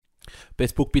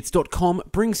BestBookBits.com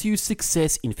brings you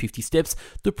Success in 50 Steps,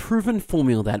 the proven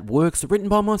formula that works, written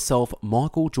by myself,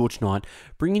 Michael George Knight,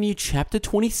 bringing you Chapter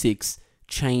 26,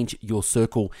 Change Your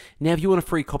Circle. Now, if you want a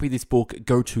free copy of this book,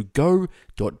 go to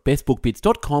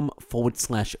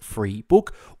go.bestbookbits.com/free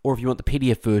book, or if you want the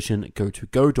PDF version, go to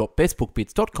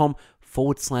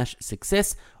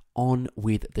go.bestbookbits.com/success. On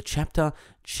with the chapter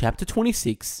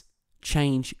 26,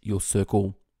 Change Your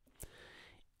Circle.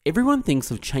 Everyone thinks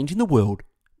of changing the world,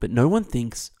 but no one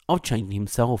thinks of changing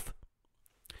himself.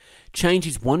 Change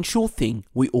is one sure thing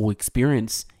we all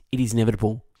experience. It is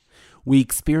inevitable. We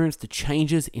experience the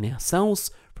changes in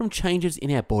ourselves, from changes in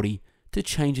our body to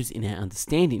changes in our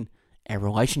understanding, our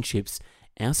relationships,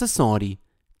 our society,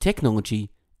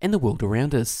 technology, and the world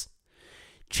around us.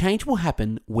 Change will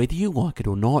happen whether you like it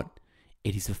or not.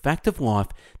 It is a fact of life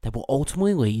that will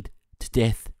ultimately lead to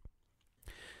death.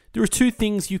 There are two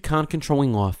things you can't control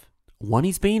in life. One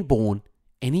is being born,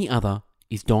 and the other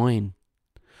is dying.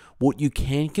 What you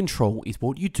can control is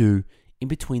what you do in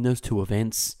between those two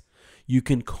events. You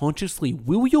can consciously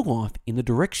will your life in the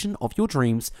direction of your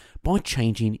dreams by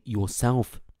changing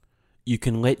yourself. You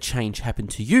can let change happen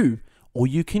to you, or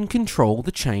you can control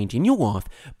the change in your life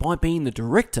by being the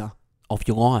director of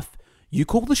your life. You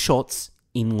call the shots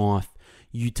in life.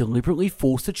 You deliberately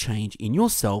force a change in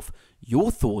yourself,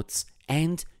 your thoughts,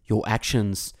 and your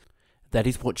actions. That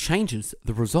is what changes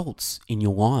the results in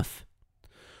your life.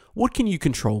 What can you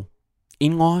control?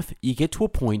 In life, you get to a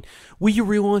point where you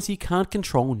realize you can't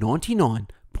control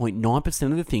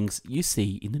 99.9% of the things you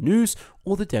see in the news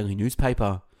or the daily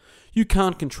newspaper. You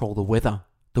can't control the weather,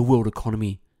 the world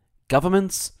economy,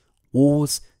 governments,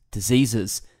 wars,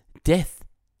 diseases, death,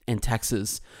 and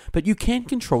taxes. But you can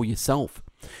control yourself.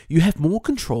 You have more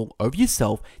control over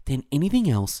yourself than anything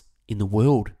else in the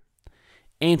world.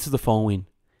 Answer the following.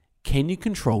 Can you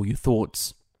control your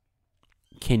thoughts?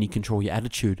 Can you control your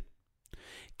attitude?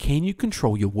 Can you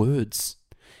control your words?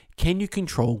 Can you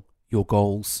control your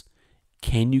goals?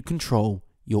 Can you control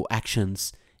your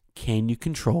actions? Can you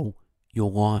control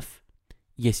your life?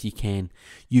 Yes, you can.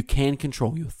 You can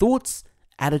control your thoughts,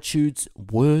 attitudes,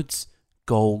 words,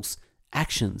 goals,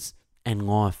 actions, and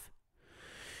life.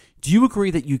 Do you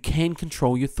agree that you can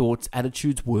control your thoughts,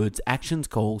 attitudes, words, actions,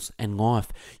 goals, and life?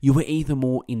 You are either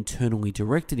more internally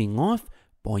directed in life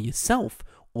by yourself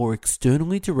or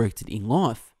externally directed in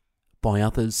life by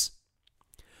others.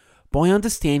 By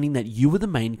understanding that you are the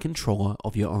main controller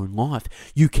of your own life,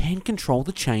 you can control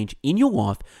the change in your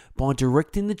life by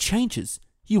directing the changes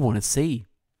you want to see.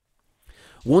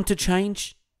 Want to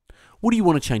change? What do you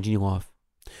want to change in your life?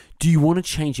 Do you want to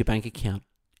change your bank account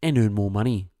and earn more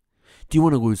money? Do you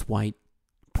want to lose weight,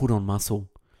 put on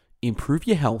muscle, improve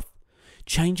your health,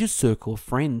 change your circle of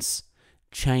friends,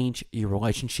 change your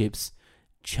relationships,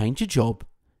 change your job,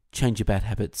 change your bad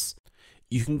habits?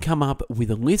 You can come up with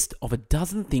a list of a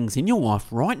dozen things in your life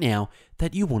right now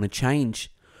that you want to change.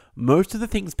 Most of the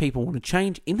things people want to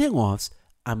change in their lives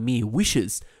are mere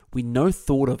wishes with no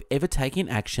thought of ever taking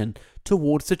action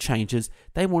towards the changes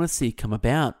they want to see come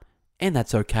about. And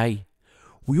that's okay.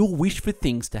 We all wish for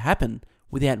things to happen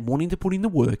without wanting to put in the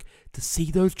work to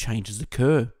see those changes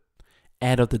occur.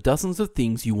 Out of the dozens of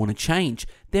things you want to change,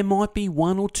 there might be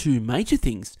one or two major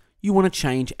things you want to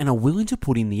change and are willing to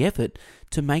put in the effort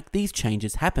to make these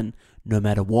changes happen no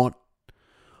matter what.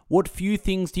 What few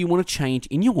things do you want to change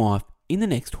in your life in the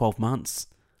next 12 months?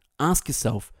 Ask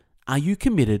yourself, are you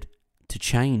committed to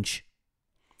change?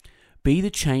 Be the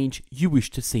change you wish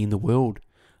to see in the world.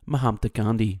 Mahatma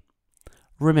Gandhi.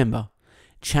 Remember,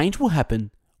 change will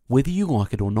happen whether you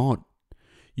like it or not.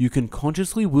 You can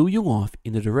consciously will your life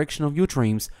in the direction of your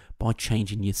dreams by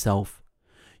changing yourself.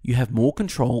 You have more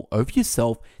control over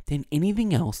yourself than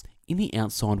anything else in the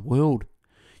outside world.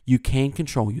 You can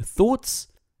control your thoughts,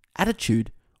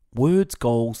 attitude, words,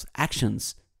 goals,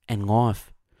 actions, and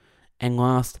life. And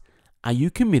last, are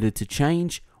you committed to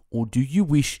change, or do you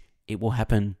wish it will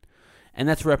happen? And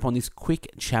that's a wrap on this quick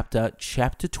chapter,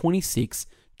 Chapter 26,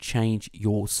 Change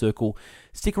Your Circle.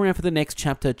 Stick around for the next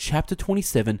chapter, Chapter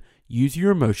 27, Use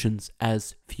Your Emotions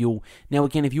as Fuel. Now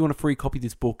again, if you want a free copy of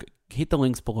this book, hit the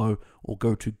links below or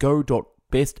go to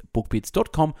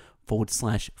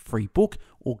go.bestbookbits.com/free book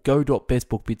or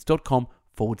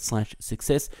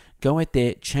go.bestbookbits.com/success. Go out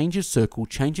there, change your circle,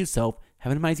 change yourself.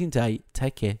 Have an amazing day.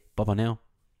 Take care. Bye-bye now.